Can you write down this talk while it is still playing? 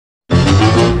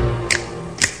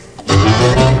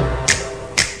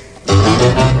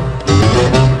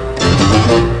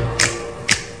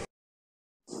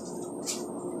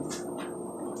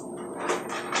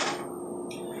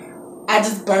I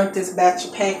just burnt this batch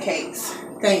of pancakes.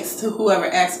 Thanks to whoever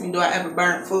asked me, do I ever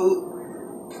burn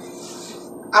food?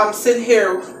 I'm sitting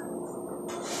here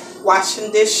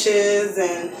washing dishes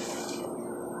and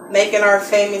making our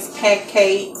famous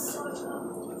pancakes.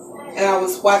 And I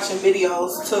was watching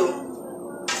videos too.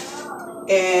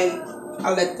 And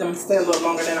I let them stay a little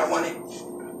longer than I wanted.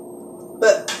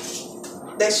 But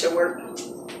that should work.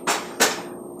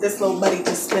 This little buddy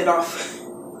just slid off.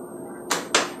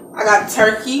 I got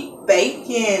turkey,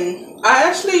 bacon. I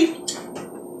actually,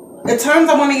 at times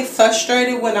I want to get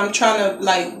frustrated when I'm trying to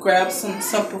like grab some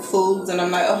simple foods and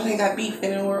I'm like, oh, they got beef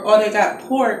in it, or oh, they got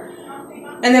pork.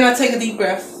 And then I take a deep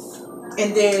breath.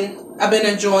 And then I've been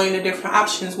enjoying the different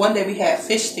options. One day we had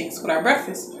fish sticks with our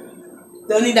breakfast.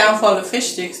 The only downfall of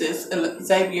fish sticks is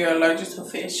Xavier allergic to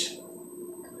fish.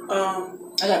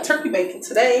 I got turkey bacon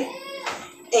today.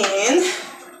 And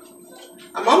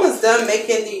I'm almost done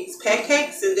making these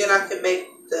pancakes, and then I can make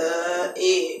the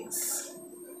eggs.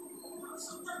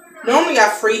 Normally I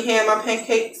freehand my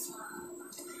pancakes.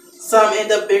 Some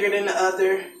end up bigger than the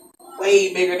other.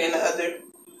 Way bigger than the other.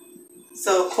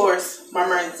 So of course,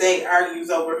 Mama and Zay argues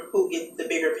over who gets the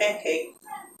bigger pancake.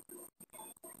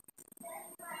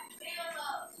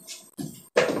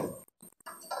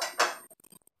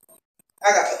 I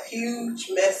got a huge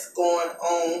mess going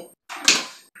on.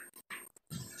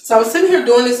 So I was sitting here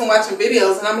doing this and watching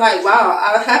videos, and I'm like, wow,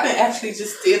 I haven't actually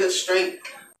just did a straight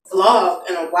vlog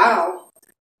in a while.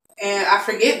 And I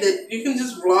forget that you can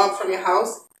just vlog from your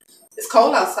house. It's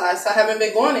cold outside, so I haven't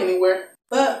been going anywhere.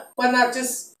 But why not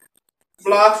just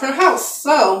vlog from the house?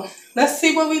 So let's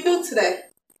see what we do today.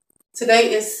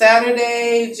 Today is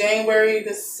Saturday, January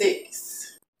the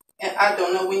 6th. And I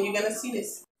don't know when you're going to see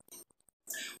this.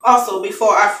 Also,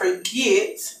 before I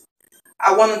forget,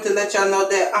 I wanted to let y'all know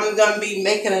that I'm going to be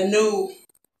making a new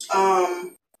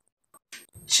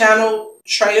channel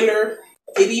trailer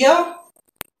video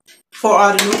for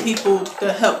all the new people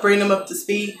to help bring them up to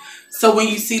speed. So when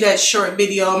you see that short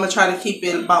video, I'm going to try to keep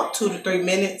it about 2 to 3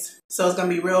 minutes. So it's going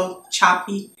to be real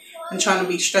choppy and trying to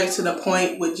be straight to the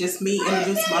point with just me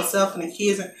introducing myself and the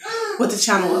kids and what the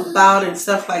channel is about and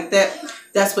stuff like that.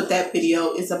 That's what that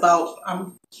video is about.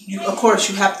 Of course,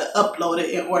 you have to upload it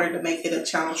in order to make it a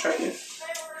channel trailer.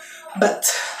 But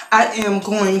I am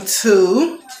going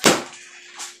to...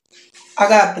 I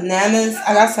got bananas.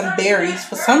 I got some berries.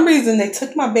 For some reason, they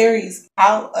took my berries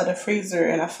out of the freezer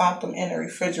and I found them in the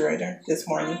refrigerator this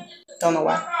morning. Don't know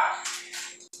why.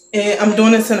 And I'm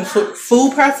doing this in a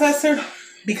food processor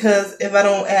because if I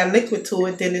don't add liquid to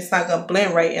it, then it's not going to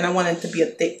blend right. And I want it to be a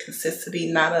thick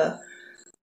consistency, not a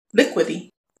liquidy.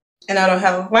 And I don't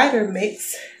have a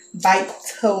Vitamix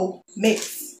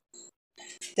mix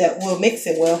that will mix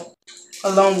it well.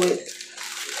 Along with,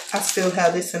 I still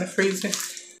have this in the freezer.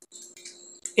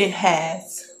 It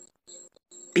has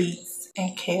beets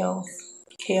and kale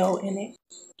in it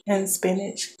and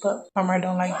spinach, but Mama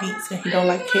don't like beets and he don't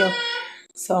like kale.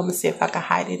 So I'm gonna see if I can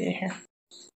hide it in here.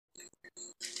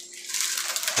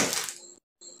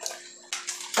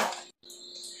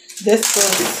 This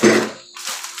was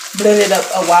blended up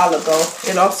a while ago.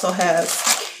 It also has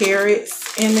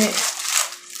carrots in it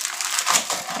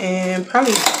and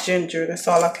probably ginger. That's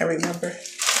all I can remember.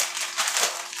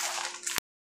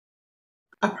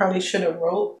 I probably should have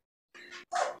wrote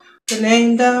the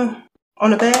name down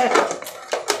on the bag,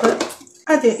 but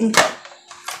I didn't. I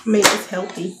mean, it's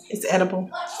healthy. It's edible.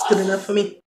 It's good enough for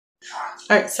me.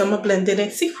 Alright, so I'm going to blend it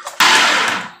and see.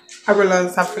 I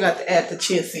realized I forgot to add the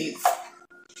chia seeds.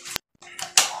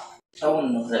 I want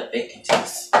to know that bacon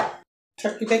tastes.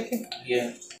 Turkey bacon?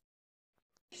 Yeah.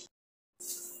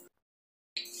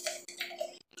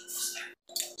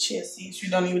 Chia seeds. You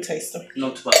don't even taste them.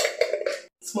 No tobacco.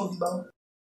 Smoothie bowl.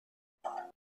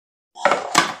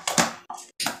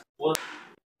 What?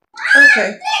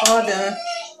 Okay, all done.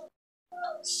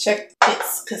 Let's check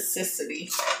its consistency.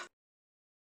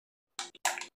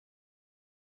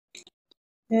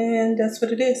 And that's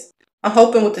what it is. I'm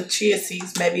hoping with the chia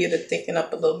seeds, maybe it'll thicken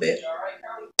up a little bit.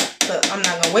 But I'm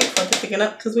not going to wait for it to thicken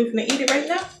up because we're going to eat it right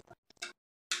now.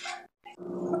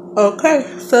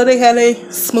 Okay, so they had a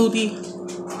smoothie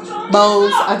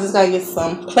bowls. I just got to get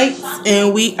some plates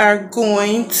and we are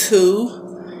going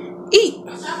to eat.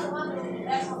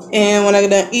 And when I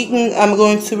get done eating, I'm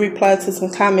going to reply to some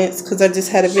comments because I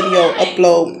just had a video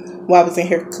upload while I was in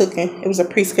here cooking. It was a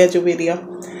pre-scheduled video.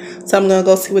 So I'm going to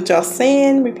go see what y'all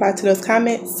saying, reply to those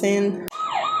comments, and...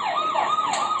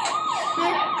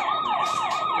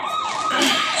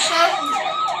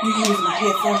 You can use my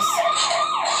headphones.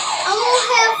 I want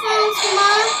headphones,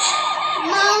 Mom.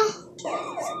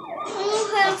 I want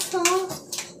headphones.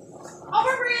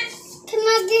 Can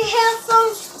I get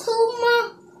headphones too, Mom?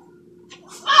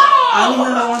 I only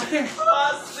got one hair. I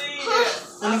see it.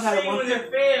 Only got one hair.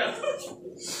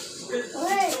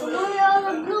 Wait, where are all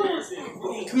the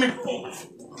blue? Come here.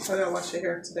 I gotta wash your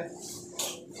hair today.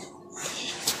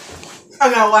 I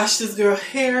gotta wash this girl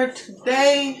hair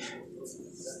today.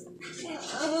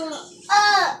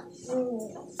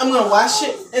 I'm gonna wash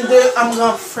it and then I'm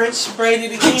gonna French braid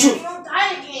it again.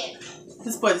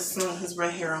 This boy just slung his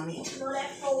red hair on me.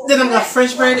 Then I'm gonna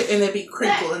French braid it and it'll be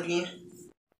crinkled again.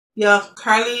 Yo,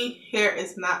 Carly hair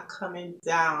is not coming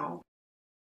down.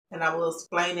 And I will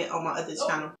explain it on my other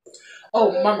channel.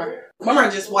 Oh,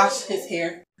 Mama just washed his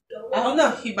hair. I don't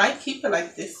know. He might keep it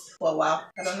like this for a while.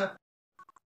 I don't know.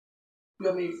 You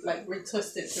want me to like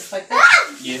retwist it just like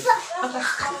that? Yeah. Okay.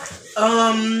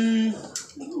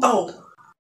 Oh.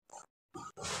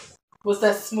 Was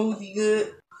that smoothie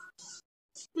good?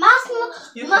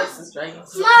 Your face is dragging.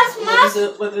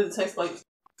 What did it taste like?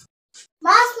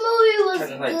 My smoothie was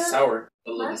Kind of like good. sour a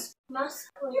little.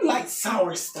 You like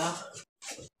sour stuff.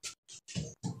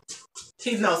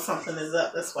 He knows something is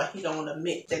up. That's why he don't want to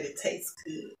admit that it tastes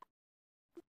good.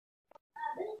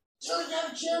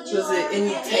 Was there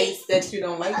any taste that you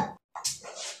don't like?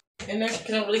 And there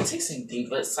Can't really taste anything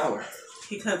but sour.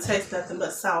 he couldn't taste nothing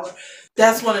but sour.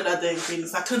 That's one of the other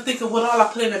ingredients. I couldn't think of what all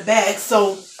I put in the bag.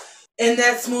 So in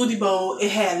that smoothie bowl, it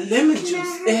had lemon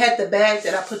juice. It had the bag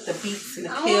that I put the beets and the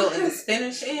kale and the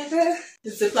spinach in. The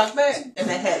Ziploc bag. And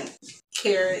it had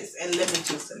carrots and lemon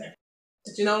juice in there.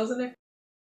 Did you know it was in there?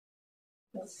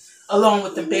 Along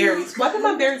with the berries. Why did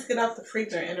my berries get out the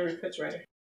freezer and the refrigerator?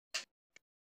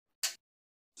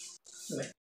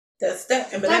 That's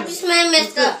that. And Don't you smell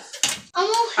messed up?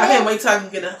 I can't wait till I can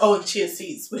get and chia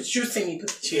seeds. Which you see me put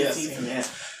the chia seeds in. Yeah.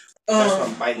 That's what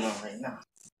I'm biting on right now.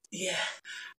 Yeah.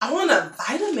 I want a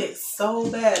Vitamix so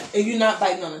bad. And you're not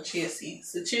biting on the chia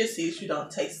seeds. The chia seeds you don't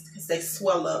taste because they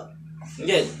swell up.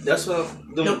 Yeah, that's what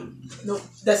I'm doing. No,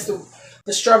 that's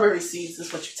the strawberry seeds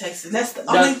is what you taste. And that's the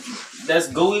only... That's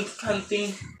gooey kind of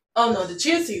thing? Oh no, the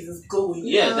chia seeds is gooey.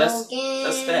 Yeah, that's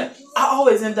that. I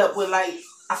always end up with like...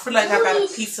 I feel like I got a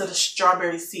piece of the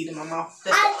strawberry seed in my mouth.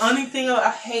 That's the only thing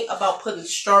I hate about putting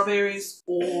strawberries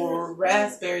or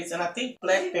raspberries, and I think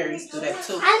blackberries do that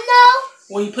too. I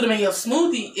know. When you put them in your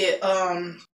smoothie, it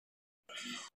I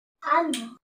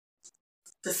know.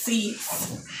 the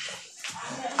seeds.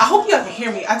 I hope y'all can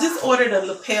hear me. I just ordered a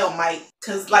lapel mic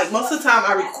because like most of the time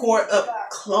I record up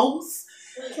close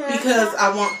because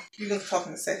I want you're gonna talk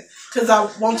in a second because I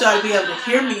want y'all to be able to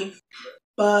hear me,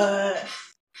 but.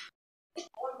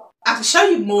 I can show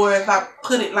you more if I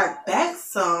put it like back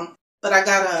some, but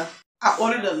I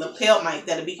ordered a lapel mic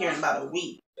that'll be here in about a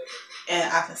week.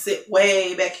 And I can sit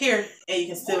way back here and you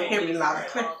can still hear me loud and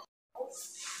clear.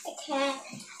 Okay.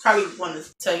 Probably want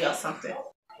to tell y'all something.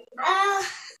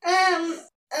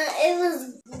 It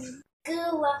was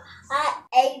good when I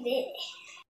ate it.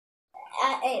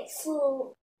 I ate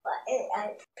food, I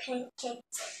ate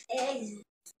pancakes and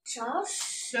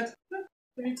sauce.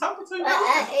 Are you talking to me?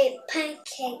 I ate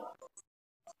pancakes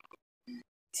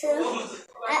too.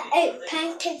 I ate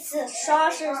pancakes and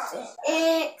sausages and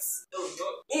eggs.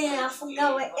 And I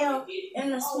forgot what else.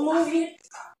 And a smoothie.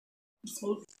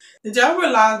 Did y'all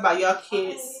realize about y'all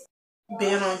kids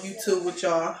being on YouTube with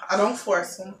y'all? I don't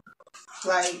force them.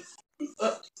 Like,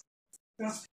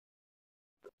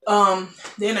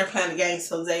 then they're playing the game,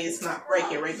 so Zay is not right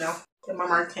here right now. And my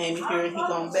mom came in here and he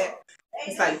going back.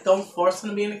 It's like, don't force them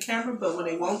to be in the camera, but when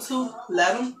they want to,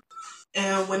 let them.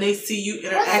 And when they see you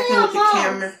interacting with the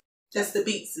camera, that's the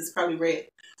beats, it's probably red.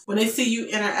 When they see you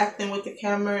interacting with the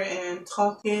camera and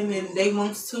talking and they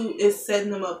want to, it's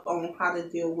setting them up on how to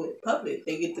deal with public.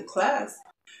 They get to class.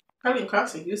 Carly and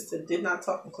Carlton did not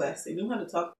talk in class. They knew how to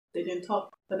talk. They didn't talk.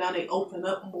 But now they open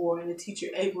up more and the teacher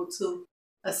able to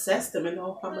assess them and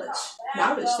know how much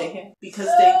knowledge they have because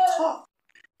they talk.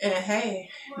 And hey,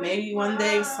 maybe one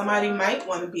day somebody might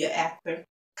want to be an actor,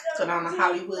 go down to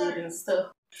Hollywood and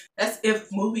stuff. That's if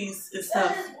movies and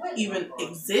stuff even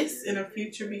exist in the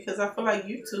future because I feel like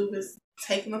YouTube is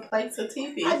taking the place of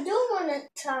TV. I do want to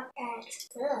talk at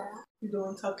school. You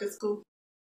don't talk at school?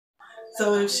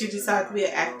 So if she decides to be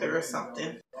an actor or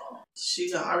something,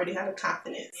 she gonna already have the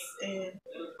confidence and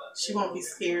she won't be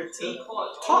scared to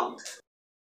talk.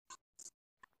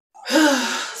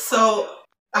 So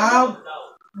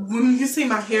when you see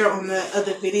my hair on the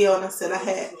other video and I said I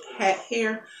had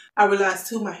hair, I realized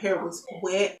too my hair was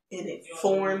wet and it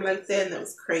formed like that and it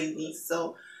was crazy.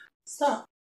 So stop.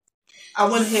 I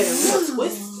went ahead and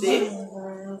retwisted it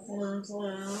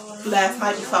last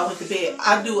night before I went to bed.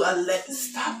 I do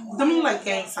stop. Don't look like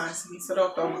gang signs to me, so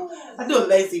don't. I do a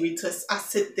lazy retwist. I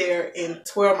sit there and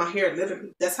twirl my hair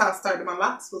literally. That's how I started my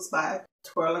locks was by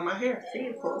twirling my hair.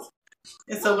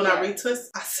 And so when I retwist,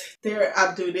 I sit there,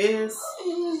 I do this,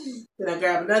 then I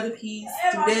grab another piece,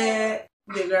 do that,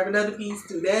 then grab another piece,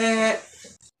 do that,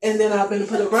 and then I'm going to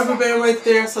put a rubber band right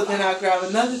there, so then I grab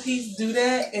another piece, do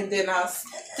that, and then I'll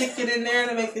stick it in there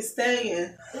to make it stay,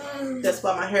 and that's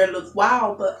why my hair looks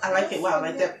wild, but I like it wild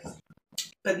like that.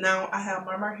 But now I have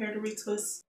Mama hair to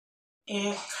retwist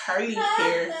and curly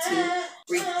hair to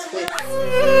retwist.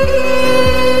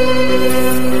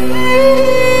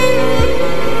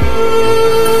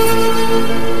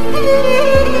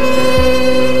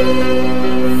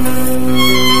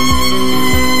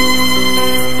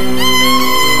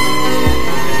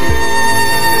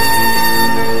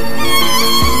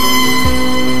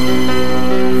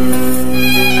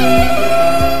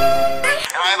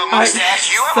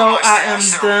 So I am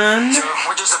done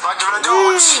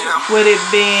with it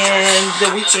being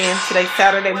the weekend. Today,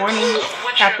 Saturday morning,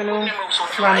 afternoon,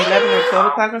 around 11 or 12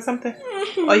 o'clock or something.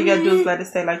 All you gotta do is let it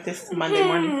stay like this Monday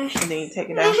morning, and then you take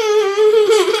it out.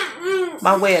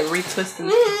 My way of retwisting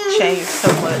changed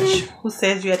so much. Who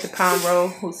says you have to pound roll?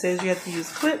 Who says you have to use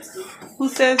clips? Who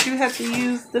says you have to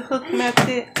use the hook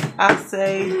method? I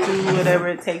say do whatever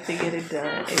it takes to get it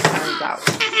done. It turns out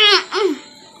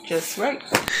just right.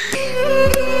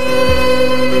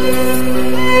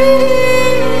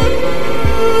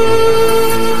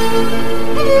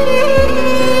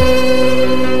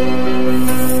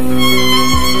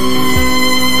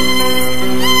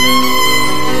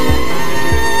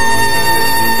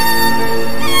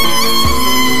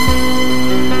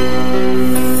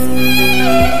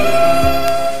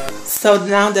 So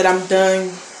now that I'm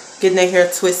done getting their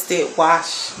hair twisted,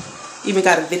 washed, even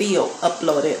got a video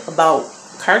uploaded about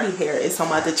curly hair. It's on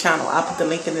my other channel. I'll put the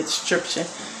link in the description.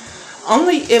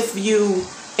 Only if you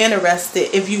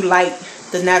interested, if you like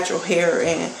the natural hair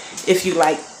and if you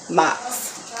like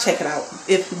locks, check it out.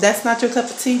 If that's not your cup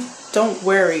of tea, don't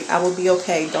worry, I will be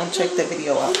okay. Don't check that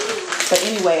video out. But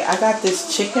anyway, I got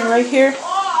this chicken right here.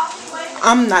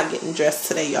 I'm not getting dressed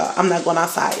today, y'all. I'm not going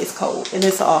outside. It's cold and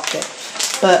it's off day.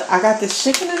 But I got this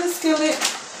chicken in the skillet.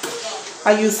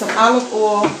 I use some olive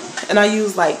oil and I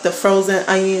use like the frozen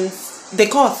onions. They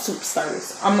call it soup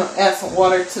starters. I'm going to add some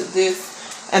water to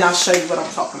this and I'll show you what I'm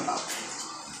talking about.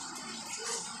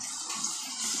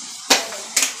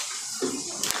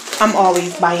 I'm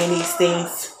always buying these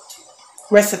things.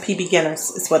 Recipe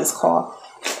Beginners is what it's called.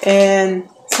 And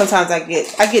sometimes I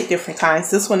get different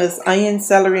kinds. This one is onion,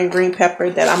 celery, and green pepper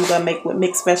that I'm going to make with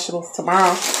mixed vegetables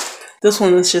tomorrow. This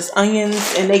one is just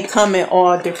onions and they come in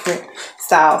all different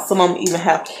styles. Some of them even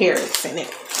have carrots in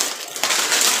it.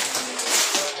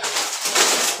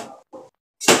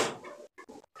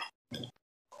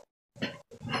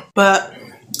 But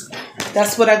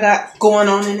that's what I got going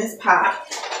on in this pot.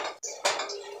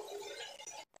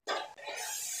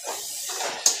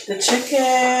 The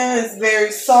chicken is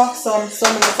very soft, so I'm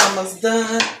assuming it's almost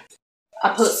done.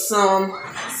 I put some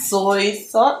soy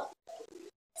sauce.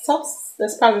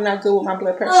 That's probably not good with my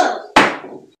blood pressure,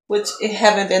 which it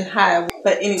haven't been high.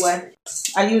 But anyway,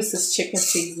 I use this chicken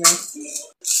seasoning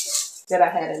that I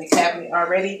had in the cabinet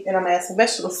already, and I'm gonna add some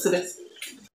vegetables to this.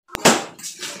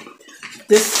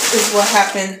 This is what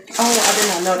happened. Oh, I did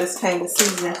not know this came with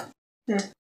seasoning.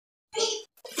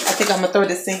 I think I'm going to throw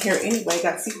this in here anyway.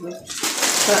 Got seasoning.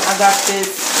 So I got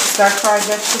this stir-fried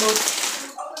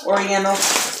vegetables, Oriental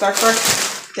stir-fry,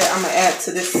 that I'm going to add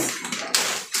to this.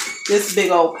 This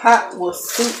big old pot will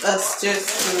suit us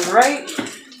just right,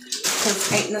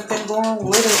 because ain't nothing going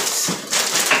with it.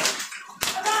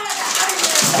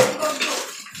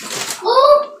 Who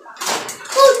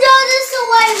threw this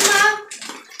away, Mom?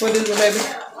 What is it, baby?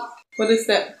 What is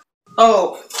that?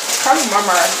 Oh, probably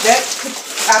Mama. That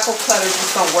apple cutter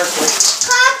just don't work with.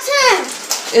 Cotton.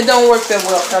 It don't work that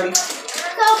well, Cardi.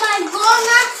 So my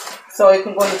grandma. So it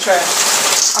can go in the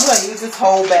trash. I'm gonna use this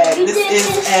whole bag. This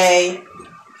is a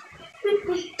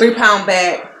 3-pound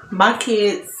bag. My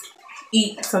kids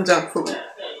eat some junk food.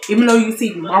 Even though you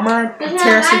see Mama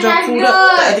tear some junk food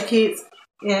up, the other kids,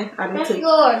 yeah, I do too.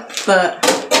 But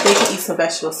they can eat some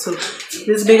vegetables too.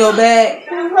 This big old bag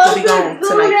will be gone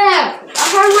tonight.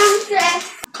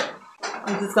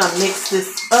 I'm just gonna mix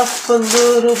this up a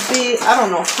little bit. I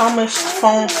don't know how much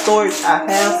phone storage I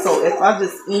have, so if I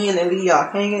just end and leave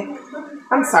y'all hanging,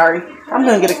 I'm sorry. I'm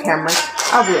gonna get a camera.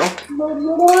 I will.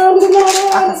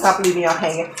 I can stop leaving y'all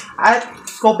hanging. I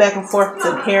go back and forth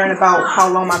to caring about how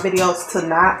long my videos to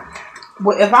not.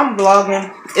 Well, if I'm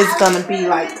vlogging, it's gonna be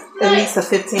like at least a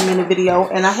 15-minute video,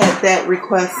 and I had that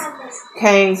request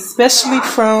came especially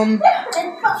from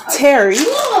Terry,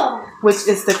 which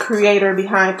is the creator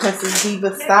behind Princess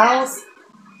Diva Styles.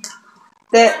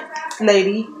 That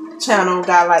lady channel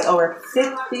got like over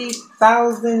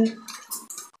 50,000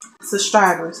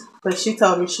 subscribers, but she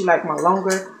told me she liked my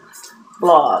longer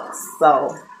vlogs,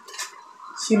 so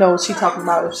she knows what she's talking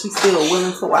about if she's still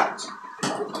willing to watch.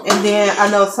 And then I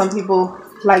know some people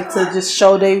like to just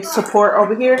show their support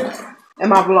over here in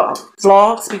my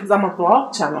vlogs because I'm a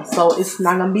vlog channel, so it's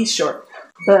not gonna be short.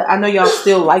 But I know y'all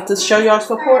still like to show y'all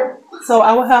support, so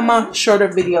I will have my shorter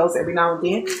videos every now and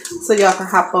then, so y'all can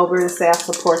hop over and say I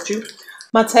support you.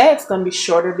 My tag's gonna be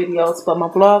shorter videos, but my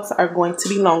vlogs are going to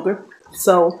be longer.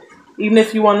 So even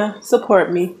if you wanna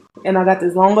support me and I got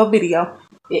this longer video,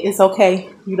 it's okay.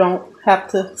 You don't have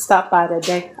to stop by that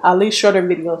day. I'll leave shorter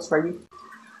videos for you.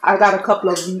 I got a couple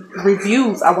of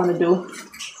reviews I want to do.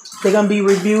 They're gonna be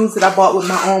reviews that I bought with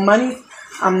my own money.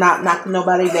 I'm not knocking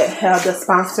nobody that have the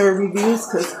sponsored reviews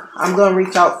because I'm gonna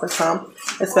reach out for some,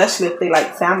 especially if they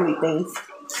like family things.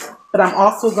 But I'm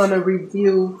also gonna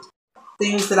review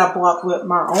things that I bought with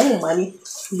my own money.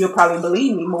 You'll probably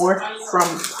believe me more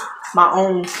from my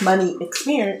own money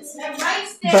experience.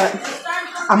 But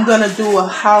I'm gonna do a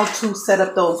how to set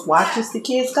up those watches the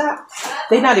kids got.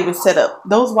 They're not even set up.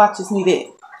 Those watches needed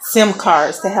SIM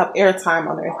cards to have airtime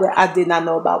on there that I did not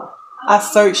know about. I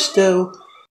searched the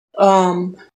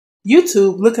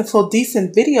YouTube looking for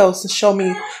decent videos to show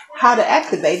me how to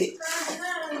activate it,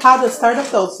 how to start up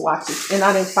those watches, and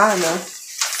I didn't find them.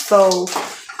 So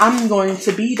I'm going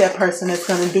to be that person that's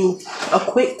going to do a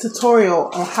quick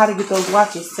tutorial on how to get those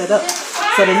watches set up.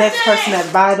 So the next person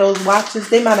that buy those watches,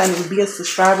 they might not even be a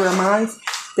subscriber of mine.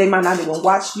 They might not even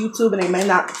watch YouTube, and they may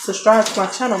not subscribe to my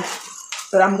channel.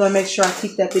 But I'm going to make sure I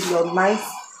keep that video nice,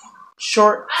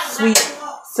 short, sweet,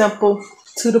 simple,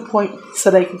 to the point,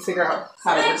 so they can figure out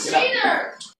how to work it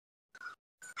out.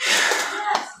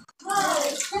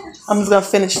 I'm just going to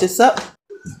finish this up.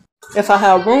 If I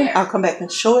have room, I'll come back and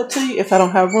show it to you. If I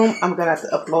don't have room, I'm going to have to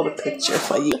upload a picture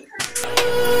for you.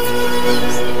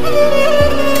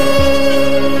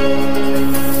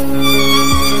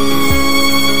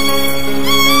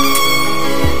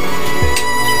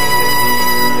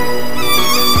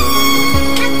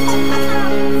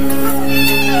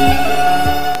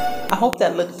 I hope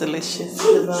that looks delicious.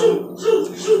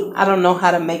 I don't know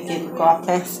how to make it go all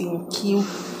fancy and cute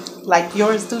like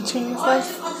yours do, Chingy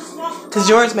Slice. Because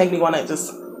yours make me want to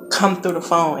just come through the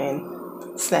phone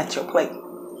and snatch your plate.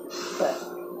 But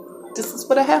this is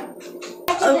what I have.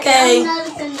 Okay,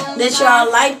 did y'all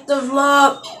like the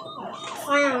vlog?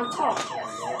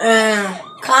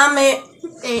 Comment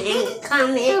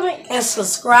and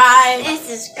subscribe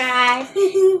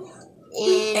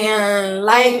and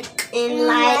like and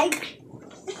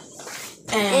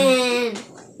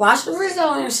watch the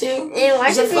video and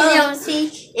see.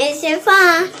 It's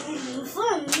fun.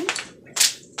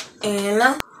 And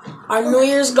our New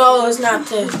Year's goal is not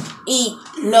to eat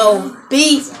no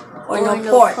beef or no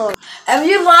pork. If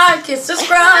you like it,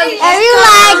 subscribe. If you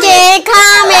like it,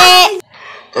 comment.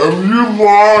 If you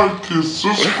like it,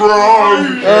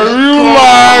 subscribe. If you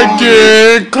like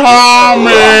it,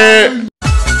 comment.